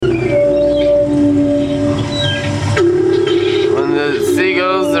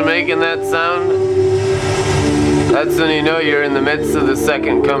that sound? That's when you know you're in the midst of the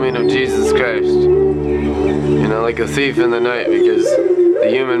second coming of Jesus Christ. You know, like a thief in the night, because the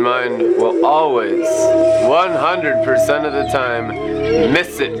human mind will always, 100% of the time,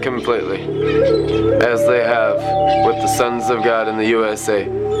 miss it completely, as they have with the sons of God in the USA.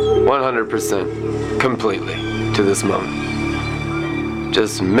 100% completely to this moment.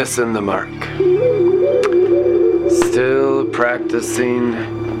 Just missing the mark. Still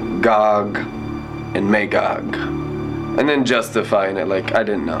practicing Gog and Magog. And then justifying it like, I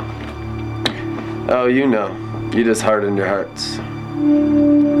didn't know. Oh, you know. You just hardened your hearts.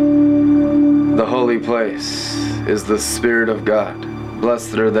 The holy place is the Spirit of God.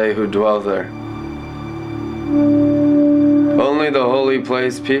 Blessed are they who dwell there. Only the holy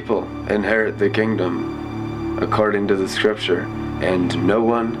place people inherit the kingdom, according to the scripture, and no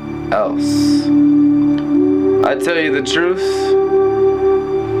one else. I tell you the truth,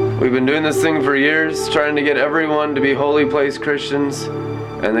 we've been doing this thing for years, trying to get everyone to be holy place Christians,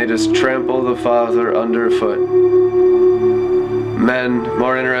 and they just trample the Father underfoot. Men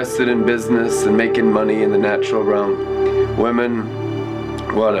more interested in business and making money in the natural realm. Women,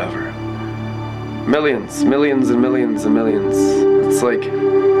 whatever. Millions and millions and millions. It's like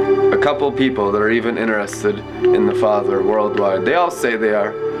a couple people that are even interested in the Father worldwide. They all say they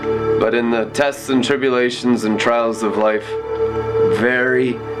are, but in the tests and tribulations and trials of life,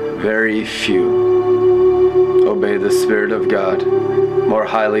 very, very few obey the Spirit of God more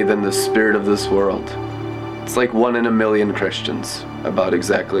highly than the spirit of this world. It's like 1 in a million Christians, about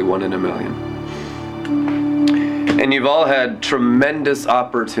exactly 1 in a million. And you've all had tremendous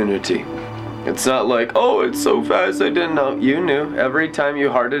opportunity. It's not like, oh, it's so fast, I didn't know. You knew. Every time you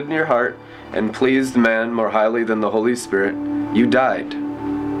hardened your heart and pleased man more highly than the Holy Spirit, you died.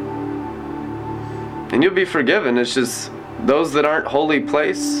 And you'll be forgiven. It's just those that aren't holy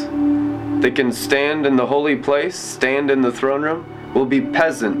place, that can stand in the holy place, stand in the throne room, will be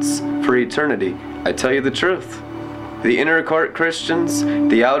peasants for eternity. I tell you the truth. The inner court Christians,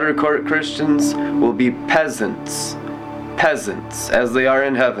 the outer court Christians will be peasants, as they are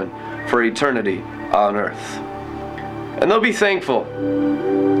in heaven, for eternity on earth. And they'll be thankful.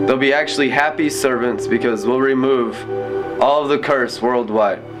 They'll be actually happy servants, because we'll remove all of the curse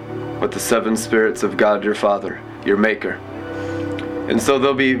worldwide with the 7 spirits of God your Father, your Maker. And so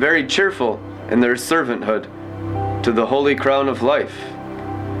they'll be very cheerful in their servanthood to the holy crown of life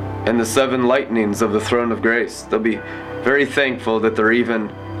and the 7 lightnings of the throne of grace. They'll be very thankful that they're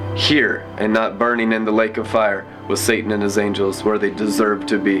even here and not burning in the lake of fire with Satan and his angels, where they deserve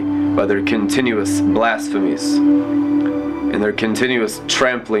to be, by their continuous blasphemies and their continuous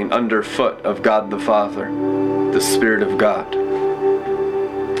trampling underfoot of God the Father, the Spirit of God.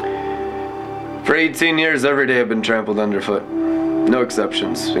 For 18 years, every day I've been trampled underfoot. No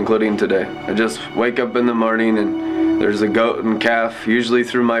exceptions, including today. I just wake up in the morning and there's a goat and calf, usually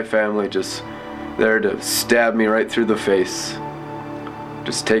through my family, just there to stab me right through the face.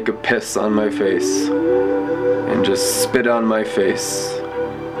 Just take a piss on my face and just spit on my face.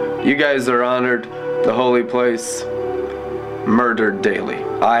 You guys are honored, the holy place, murdered daily.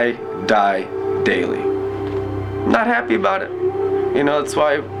 I die daily. I'm not happy about it. You know, that's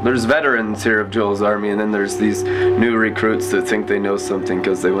why there's veterans here of Joel's Army, and then there's these new recruits that think they know something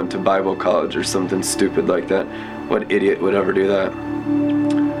because they went to Bible college or something stupid like that. What idiot would ever do that?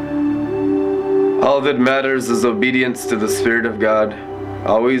 All that matters is obedience to the Spirit of God.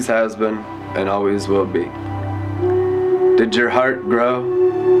 Always has been and always will be. Did your heart grow?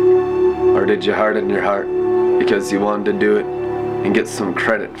 Or did you harden your heart because you wanted to do it and get some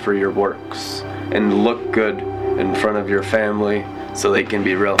credit for your works and look good in front of your family so they can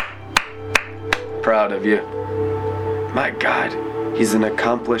be real proud of you? My God, he's an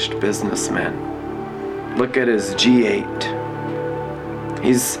accomplished businessman. Look at his G8.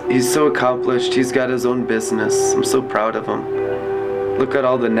 He's so accomplished. He's got his own business. I'm so proud of him. Look at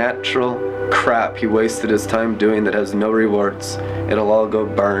all the natural crap he wasted his time doing that has no rewards. It'll all go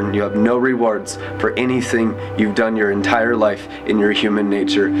burn. You have no rewards for anything you've done your entire life in your human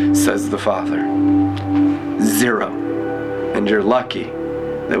nature, says the Father. 0. And you're lucky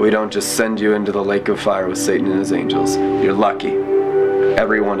that we don't just send you into the lake of fire with Satan and his angels. You're lucky.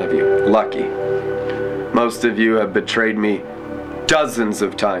 Every one of you. Lucky. Most of you have betrayed me dozens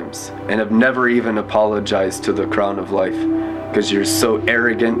of times and have never even apologized to the crown of life, because you're so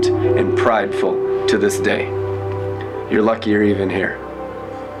arrogant and prideful to this day. You're lucky you're even here.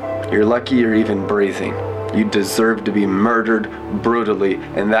 You're lucky you're even breathing. You deserve to be murdered brutally,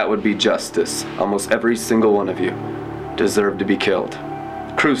 and that would be justice. Almost every single one of you deserve to be killed,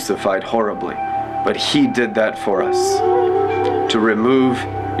 crucified horribly. But he did that for us, to remove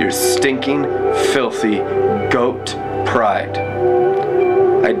your stinking, filthy goat pride.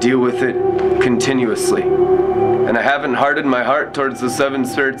 I deal with it continuously. And I haven't hardened my heart towards the seven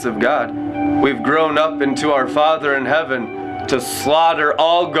spirits of God. We've grown up into our Father in heaven to slaughter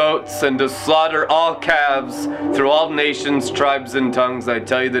all goats and to slaughter all calves through all nations, tribes, and tongues. I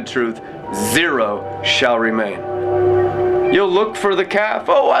tell you the truth, 0 shall remain. You'll look for the calf.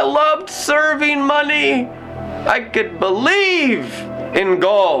 Oh, I loved serving money. I could believe in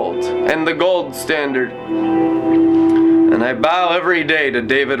gold and the gold standard. And I bow every day to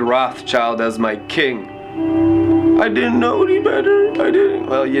David Rothschild as my king. I didn't know any better. I didn't.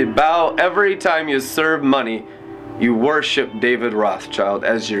 Well, you bow every time you serve money. You worship David Rothschild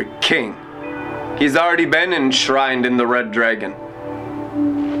as your king. He's already been enshrined in the Red Dragon.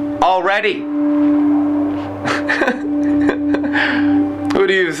 Already. Who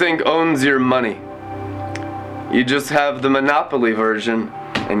do you think owns your money? You just have the Monopoly version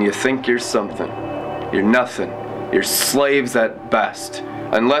and you think you're something. You're nothing. You're slaves at best.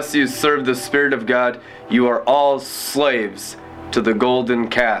 Unless you serve the Spirit of God, you are all slaves to the golden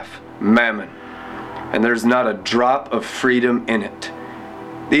calf, Mammon. And there's not a drop of freedom in it.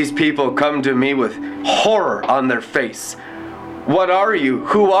 These people come to me with horror on their face. What are you?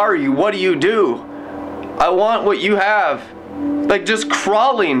 Who are you? What do you do? I want what you have. Like just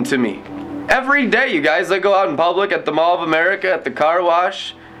crawling to me. Every day, you guys, I go out in public at the Mall of America, at the car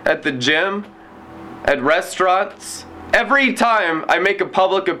wash, at the gym, at restaurants. Every time I make a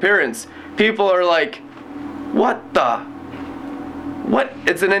public appearance, people are like, what?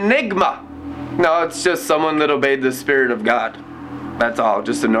 It's an enigma. No, it's just someone that obeyed the Spirit of God. That's all.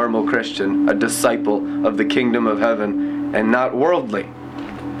 Just a normal Christian, a disciple of the kingdom of heaven, and not worldly.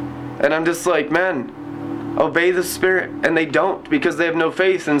 And I'm just like, man, obey the Spirit. And they don't because they have no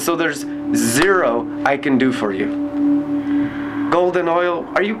faith. And so there's 0 I can do for you. Golden oil,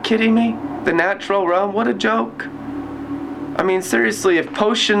 are you kidding me? The natural realm, what a joke. I mean, seriously, if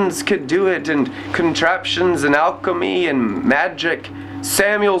potions could do it and contraptions and alchemy and magic,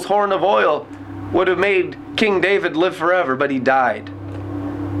 Samuel's horn of oil would have made King David live forever, but he died.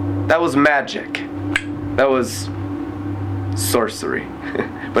 That was magic. That was sorcery.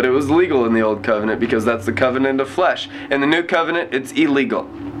 But it was legal in the Old Covenant because that's the covenant of flesh. In the New Covenant, it's illegal.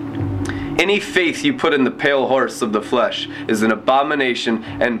 Any faith you put in the pale horse of the flesh is an abomination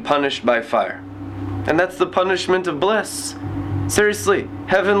and punished by fire. And that's the punishment of bliss. Seriously,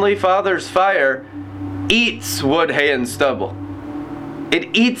 Heavenly Father's fire eats wood, hay, and stubble.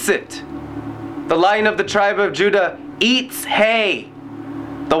 It eats it. The Lion of the tribe of Judah eats hay.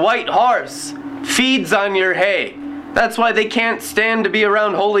 The white horse feeds on your hay. That's why they can't stand to be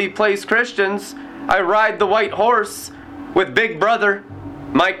around holy place Christians. I ride the white horse with Big Brother,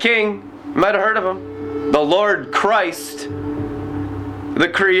 my king. You might have heard of him. The Lord Christ, the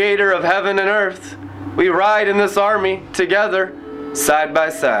creator of heaven and earth. We ride in this army together, side by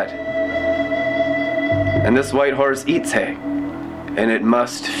side. And this white horse eats hay, and it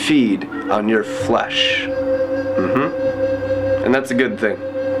must feed on your flesh. And that's a good thing.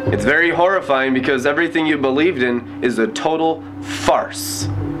 It's very horrifying because everything you believed in is a total farce.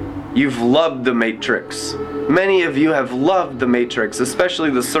 You've loved the Matrix. Many of you have loved the Matrix, especially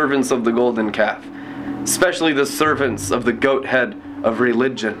the servants of the golden calf, especially the servants of the goat head of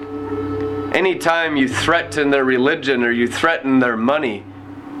religion. Anytime you threaten their religion or you threaten their money,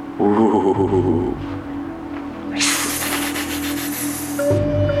 ooh.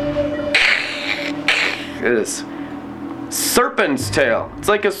 It is serpent's tail. It's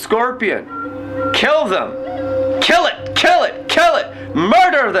like a scorpion. Kill them. Kill it. Kill it. Kill it.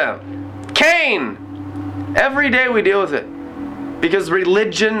 Murder them. Cain. Every day we deal with it. Because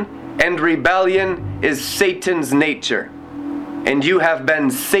religion and rebellion is Satan's nature. And you have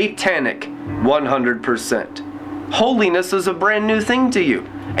been satanic 100%. Holiness is a brand new thing to you.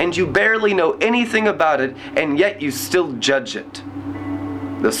 And you barely know anything about it, and yet you still judge it.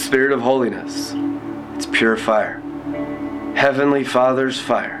 The Spirit of holiness. It's pure fire. Heavenly Father's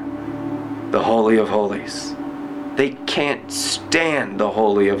fire. The Holy of Holies. They can't stand the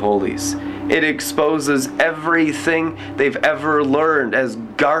Holy of Holies. It exposes everything they've ever learned as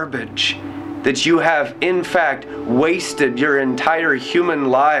garbage. That you have, in fact, wasted your entire human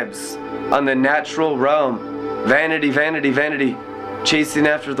lives on the natural realm. Vanity, vanity, vanity. Chasing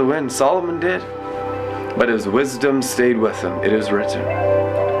after the wind. Solomon did. But his wisdom stayed with him. It is written.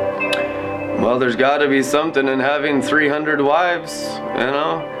 Well, there's got to be something in having 300 wives, you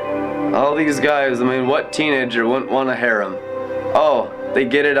know? All these guys, I mean, what teenager wouldn't want a harem? Oh, they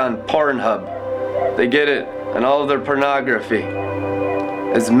get it on Pornhub. They get it on all of their pornography.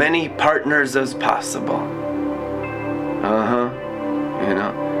 As many partners as possible. You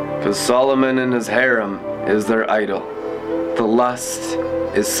know? Because Solomon and his harem is their idol. The lust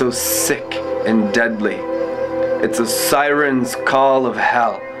is so sick and deadly. It's a siren's call of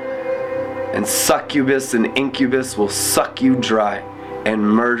hell. And succubus and incubus will suck you dry and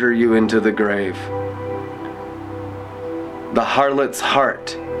murder you into the grave. The harlot's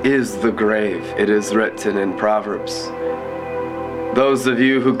heart is the grave. It is written in Proverbs. Those of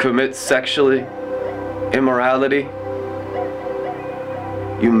you who commit sexually immorality,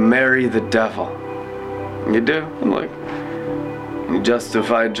 you marry the devil. You do? I'm like, you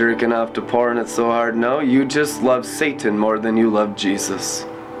justify jerking off to porn, it's so hard. No, you just love Satan more than you love Jesus.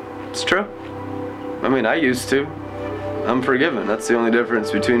 It's true. I mean, I used to. I'm forgiven. That's the only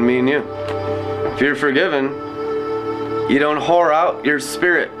difference between me and you. If you're forgiven, you don't whore out your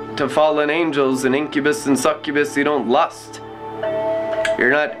spirit to fallen angels and incubus and succubus. You don't lust.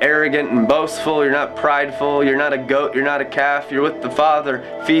 You're not arrogant and boastful. You're not prideful. You're not a goat. You're not a calf. You're with the Father,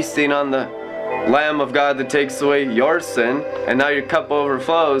 feasting on the Lamb of God that takes away your sin. And now your cup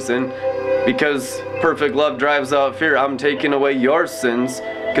overflows. And because perfect love drives out fear, I'm taking away your sins,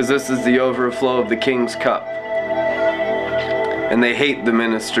 because this is the overflow of the King's cup. And they hate the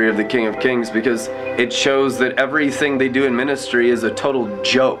ministry of the King of Kings because it shows that everything they do in ministry is a total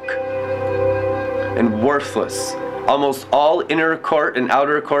joke and worthless. Almost all inner court and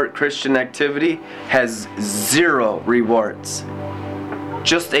outer court Christian activity has zero rewards.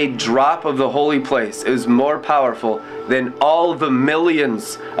 Just a drop of the holy place is more powerful than all the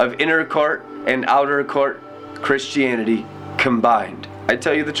millions of inner court and outer court Christianity combined. I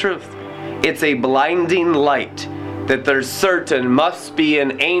tell you the truth. It's a blinding light that there's certain must be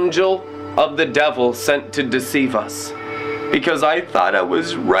an angel of the devil sent to deceive us. Because I thought I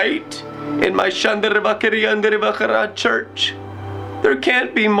was right in my Shandarabakari church. There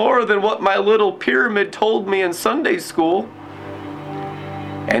can't be more than what my little pyramid told me in Sunday school.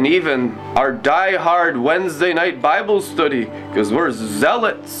 And even our die-hard Wednesday night Bible study, because we're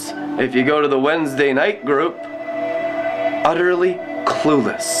zealots if you go to the Wednesday night group, utterly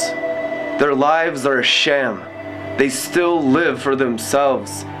clueless. Their lives are a sham. They still live for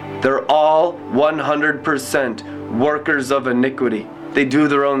themselves. They're all 100% workers of iniquity. They do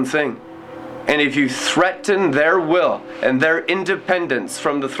their own thing. And if you threaten their will and their independence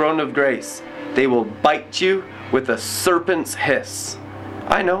from the throne of grace, they will bite you with a serpent's hiss.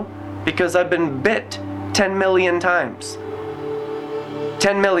 I know, because I've been bit 10 million times.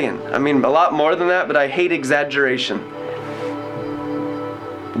 10 million. I mean, a lot more than that, but I hate exaggeration.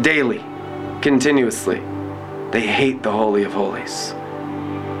 Daily, continuously. They hate the Holy of Holies.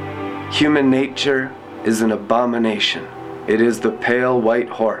 Human nature is an abomination. It is the pale white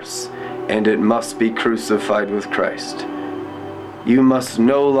horse, and it must be crucified with Christ. You must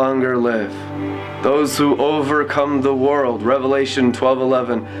no longer live. Those who overcome the world, Revelation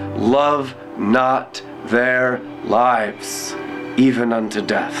 12:11, love not their lives, even unto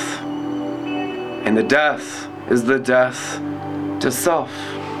death. And the death is the death to self.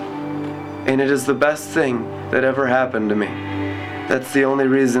 And it is the best thing that ever happened to me. That's the only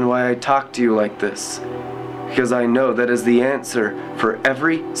reason why I talk to you like this. Because I know that is the answer for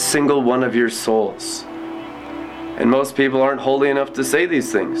every single one of your souls. And most people aren't holy enough to say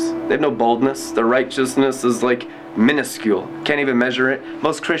these things. They have no boldness. Their righteousness is like minuscule. Can't even measure it.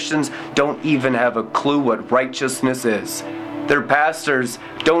 Most Christians don't even have a clue what righteousness is. Their pastors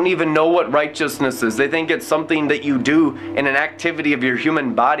don't even know what righteousness is. They think it's something that you do in an activity of your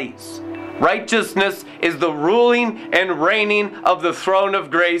human bodies. Righteousness is the ruling and reigning of the throne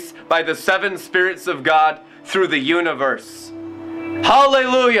of grace by the seven spirits of God through the universe.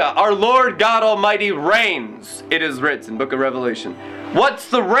 Hallelujah! Our Lord God Almighty reigns, it is written, Book of Revelation. What's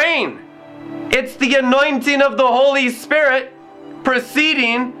the reign? It's the anointing of the Holy Spirit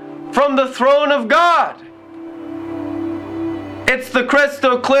proceeding from the throne of God. It's the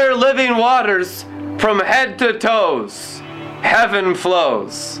crystal clear living waters from head to toes. Heaven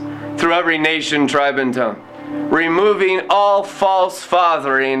flows through every nation, tribe, and tongue, removing all false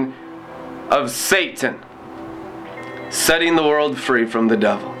fathering of Satan, setting the world free from the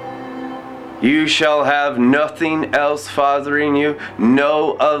devil. You shall have nothing else fathering you,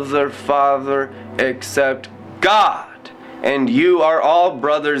 no other father except God, and you are all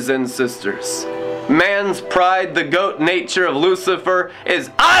brothers and sisters. Man's pride, the goat nature of Lucifer, is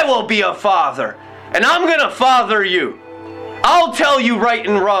I will be a father, and I'm going to father you. I'll tell you right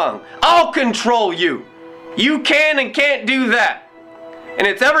and wrong. I'll control you. You can and can't do that. And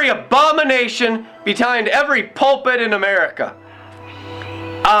it's every abomination behind every pulpit in America.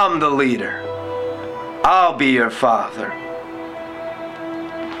 I'm the leader. I'll be your father.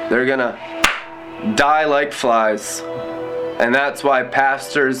 They're gonna die like flies. And that's why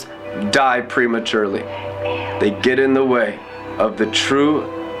pastors die prematurely. They get in the way of the true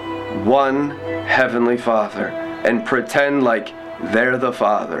one Heavenly Father and pretend like they're the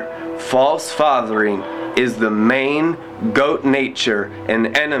Father. False fathering is the main goat nature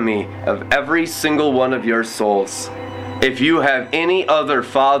and enemy of every single one of your souls. If you have any other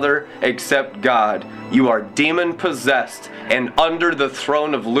father except God, you are demon possessed and under the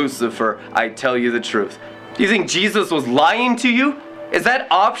throne of Lucifer. I tell you the truth. Do you think Jesus was lying to you? Is that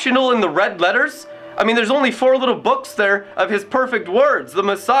optional in the red letters? I mean, there's only 4 little books there of his perfect words. The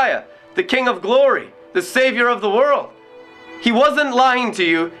Messiah, the King of Glory, the Savior of the world. He wasn't lying to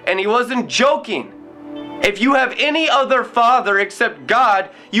you, and he wasn't joking. If you have any other father except God,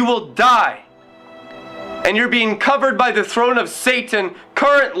 you will die. And you're being covered by the throne of Satan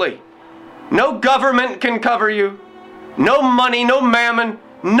currently. No government can cover you. No money, no mammon,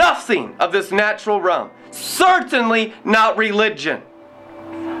 nothing of this natural realm. Certainly not religion.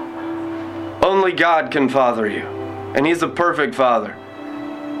 Only God can father you. And he's a perfect father.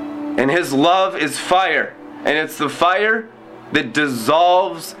 And his love is fire. And it's the fire that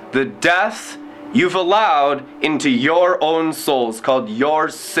dissolves the death you've allowed into your own souls, called your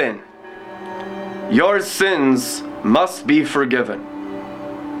sin. Your sins must be forgiven.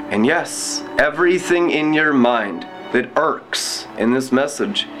 And yes, everything in your mind that irks in this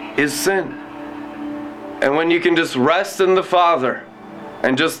message is sin. And when you can just rest in the Father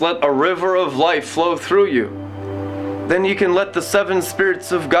and just let a river of life flow through you, then you can let the 7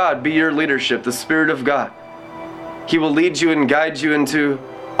 spirits of God be your leadership, the Spirit of God. He will lead you and guide you into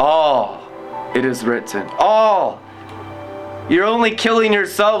all it is written. All. You're only killing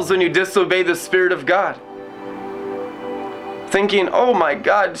yourselves when you disobey the Spirit of God. Thinking, oh my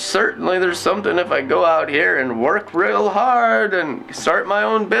God, certainly there's something if I go out here and work real hard and start my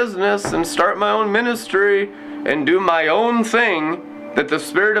own business and start my own ministry and do my own thing that the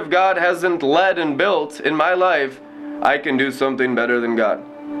Spirit of God hasn't led and built in my life, I can do something better than God.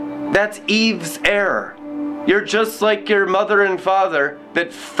 That's Eve's error. You're just like your mother and father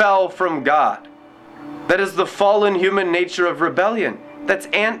that fell from God. That is the fallen human nature of rebellion. That's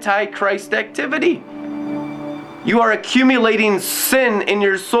anti-Christ activity. You are accumulating sin in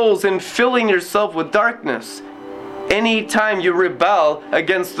your souls and filling yourself with darkness. Anytime you rebel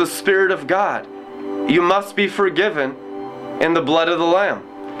against the Spirit of God, you must be forgiven in the blood of the Lamb.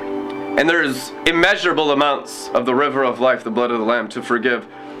 And there's immeasurable amounts of the river of life, the blood of the Lamb, to forgive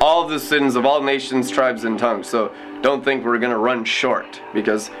all the sins of all nations, tribes, and tongues. So don't think we're going to run short,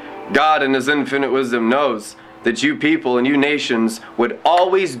 because God in his infinite wisdom knows that you people and you nations would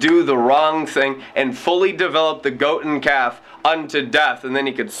always do the wrong thing and fully develop the goat and calf unto death, and then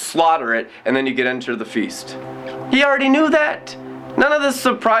he could slaughter it, and then you could enter the feast. He already knew that. None of this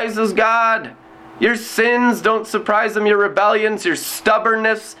surprises God. Your sins don't surprise him. Your rebellions, your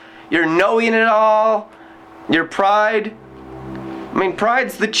stubbornness, your knowing it all, your pride. I mean,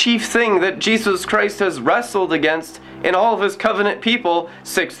 pride's the chief thing that Jesus Christ has wrestled against in all of his covenant people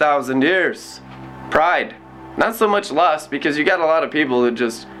 6,000 years. Pride. Not so much lust, because you got a lot of people that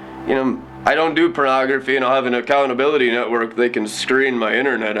just, I don't do pornography and I'll have an accountability network. They can screen my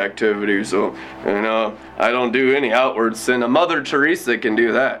internet activity, so, I don't do any outward sin. A Mother Teresa can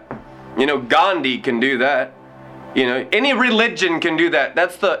do that. Gandhi can do that. Any religion can do that.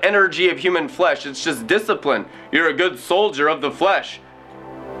 That's the energy of human flesh. It's just discipline. You're a good soldier of the flesh.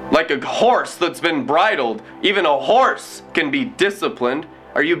 Like a horse that's been bridled. Even a horse can be disciplined.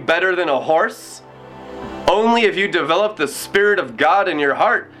 Are you better than a horse? Only if you develop the Spirit of God in your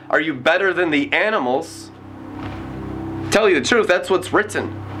heart are you better than the animals. Tell you the truth, that's what's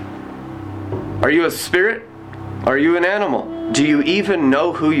written. Are you a spirit? Are you an animal? Do you even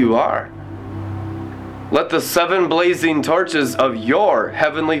know who you are? Let the 7 blazing torches of your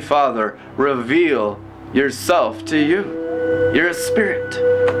Heavenly Father reveal yourself to you. You're a spirit.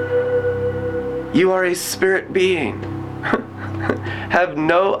 You are a spirit being. Have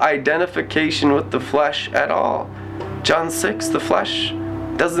no identification with the flesh at all. John 6, the flesh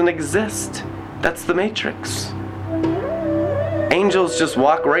doesn't exist. That's the matrix. Angels just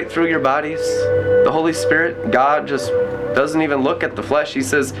walk right through your bodies. The Holy Spirit, God, just doesn't even look at the flesh. He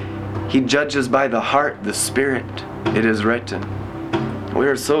says he judges by the heart, the spirit. It is written. We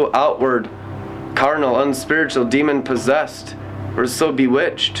are so outward, carnal, unspiritual, demon possessed. We're so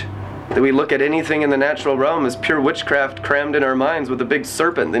bewitched that we look at anything in the natural realm as pure witchcraft crammed in our minds with a big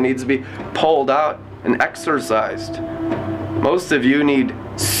serpent that needs to be pulled out and exorcised. Most of you need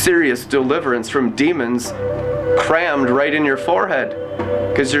serious deliverance from demons crammed right in your forehead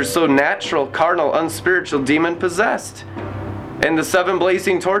because you're so natural, carnal, unspiritual, demon possessed. And the 7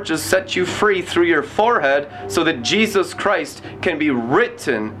 blazing torches set you free through your forehead so that Jesus Christ can be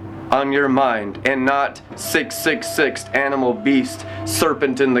written on your mind and not 666, animal, beast,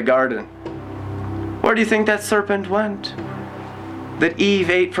 serpent in the garden. Where do you think that serpent went? That Eve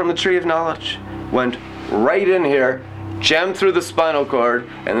ate from the tree of knowledge? Went right in here, jammed through the spinal cord,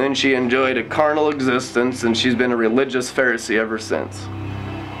 and then she enjoyed a carnal existence, and she's been a religious Pharisee ever since.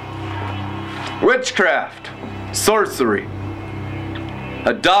 Witchcraft, sorcery,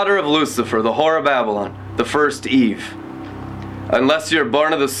 a daughter of Lucifer, the whore of Babylon, the first Eve. Unless you're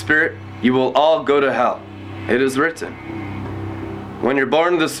born of the Spirit, you will all go to hell. It is written. When you're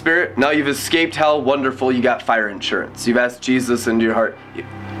born of the Spirit, now you've escaped hell, wonderful, you got fire insurance. You've asked Jesus into your heart.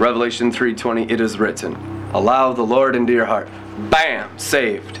 Revelation 3:20, it is written. Allow the Lord into your heart. Bam,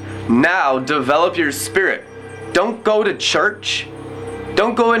 saved. Now develop your spirit. Don't go to church.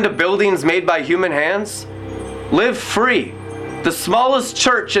 Don't go into buildings made by human hands. Live free. The smallest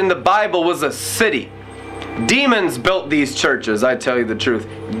church in the Bible was a city. Demons built these churches, I tell you the truth.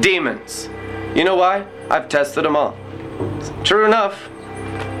 Demons. You know why? I've tested them all. True enough.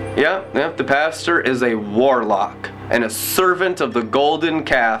 Yeah, the pastor is a warlock and a servant of the golden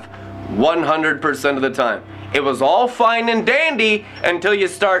calf 100% of the time. It was all fine and dandy until you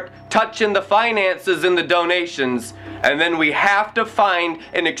start touching the finances and the donations, and then we have to find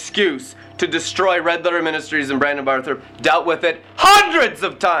an excuse to destroy Red Letter Ministries and Brandon Barthorpe. Dealt with it hundreds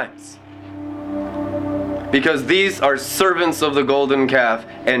of times. Because these are servants of the golden calf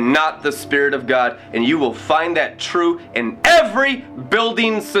and not the Spirit of God. And you will find that true in every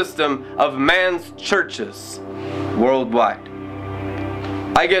building system of man's churches worldwide.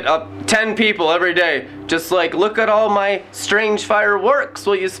 I get up 10 people every day just like, look at all my strange fireworks.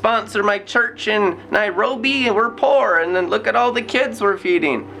 Will you sponsor my church in Nairobi? We're poor. And then look at all the kids we're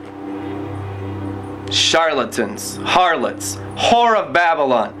feeding. Charlatans, harlots, whore of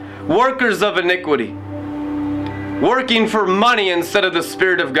Babylon, workers of iniquity, working for money instead of the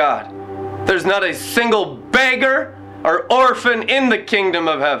Spirit of God. There's not a single beggar or orphan in the kingdom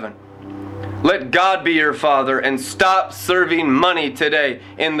of heaven. Let God be your Father and stop serving money today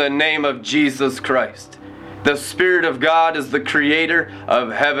in the name of Jesus Christ. The Spirit of God is the creator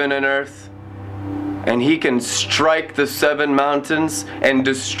of heaven and earth. And He can strike the 7 mountains and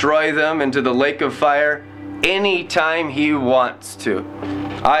destroy them into the lake of fire anytime He wants to.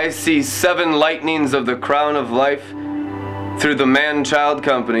 I see 7 lightnings of the crown of life through the man-child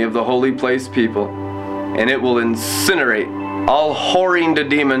company of the holy place people, and it will incinerate all whoring to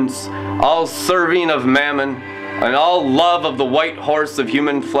demons, all serving of mammon, and all love of the white horse of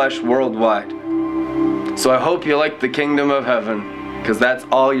human flesh worldwide. So I hope you like the kingdom of heaven, because that's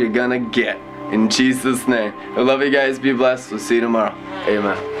all you're gonna get. In Jesus' name. I love you guys. Be blessed. We'll see you tomorrow.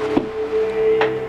 Amen.